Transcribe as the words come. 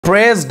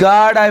Praise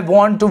God. I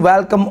want to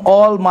welcome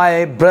all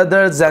my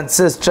brothers and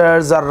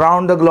sisters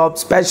around the globe,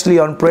 especially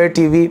on Prayer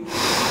TV.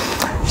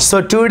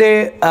 So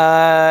today,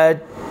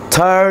 3rd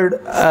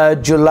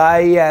July,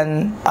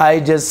 and I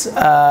just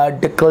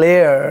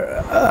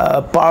declare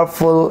a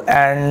powerful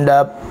and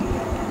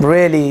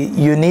really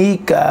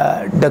unique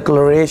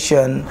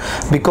declaration,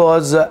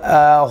 because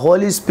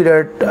Holy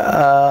Spirit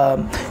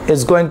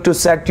is going to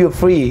set you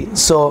free.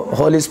 So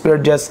Holy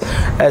Spirit just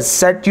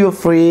set you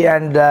free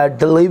and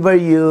deliver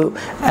you,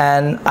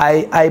 and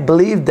I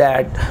believe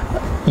that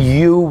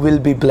you will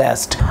be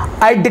blessed.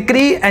 I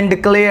decree and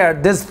declare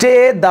this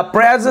day the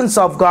presence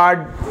of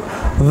God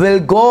will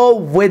go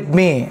with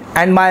me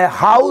and my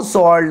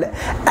household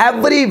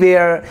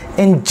everywhere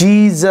in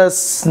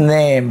Jesus'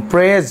 name.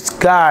 Praise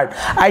God.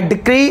 I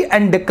decree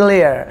and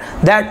declare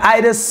that I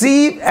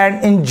receive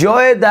and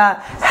enjoy the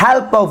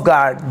help of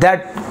God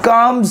that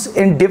comes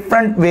in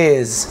different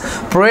ways.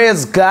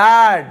 Praise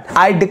God.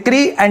 I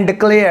decree and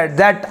declare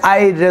that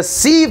I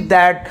receive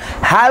that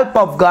help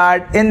of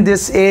God in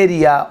this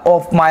area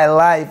of my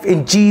life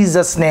in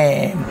Jesus'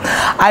 name.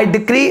 I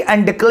decree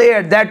and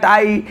declare that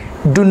I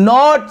do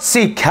not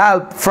seek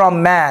help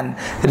from man,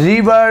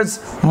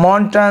 rivers,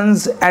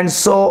 mountains, and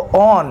so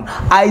on.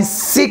 I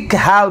seek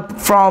help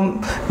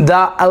from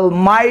the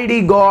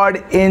Almighty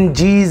God in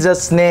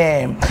Jesus'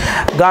 name.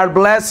 God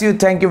bless you.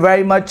 Thank you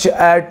very much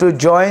to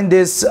join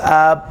this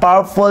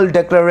powerful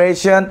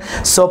declaration.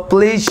 So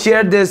please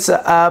share this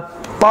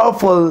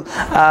powerful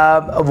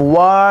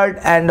word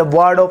and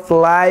word of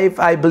life.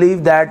 I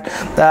believe that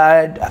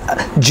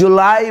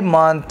July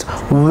month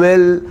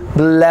will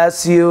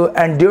bless you,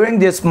 and during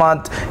this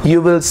month you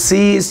will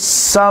see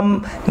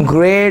some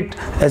great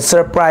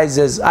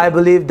surprises. I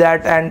believe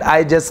that, and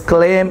I just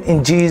claim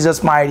in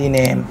Jesus' mighty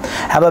name.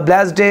 Have a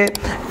blessed day,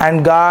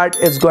 and God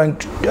is going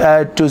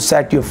to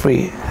set you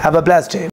free. Have a blessed day.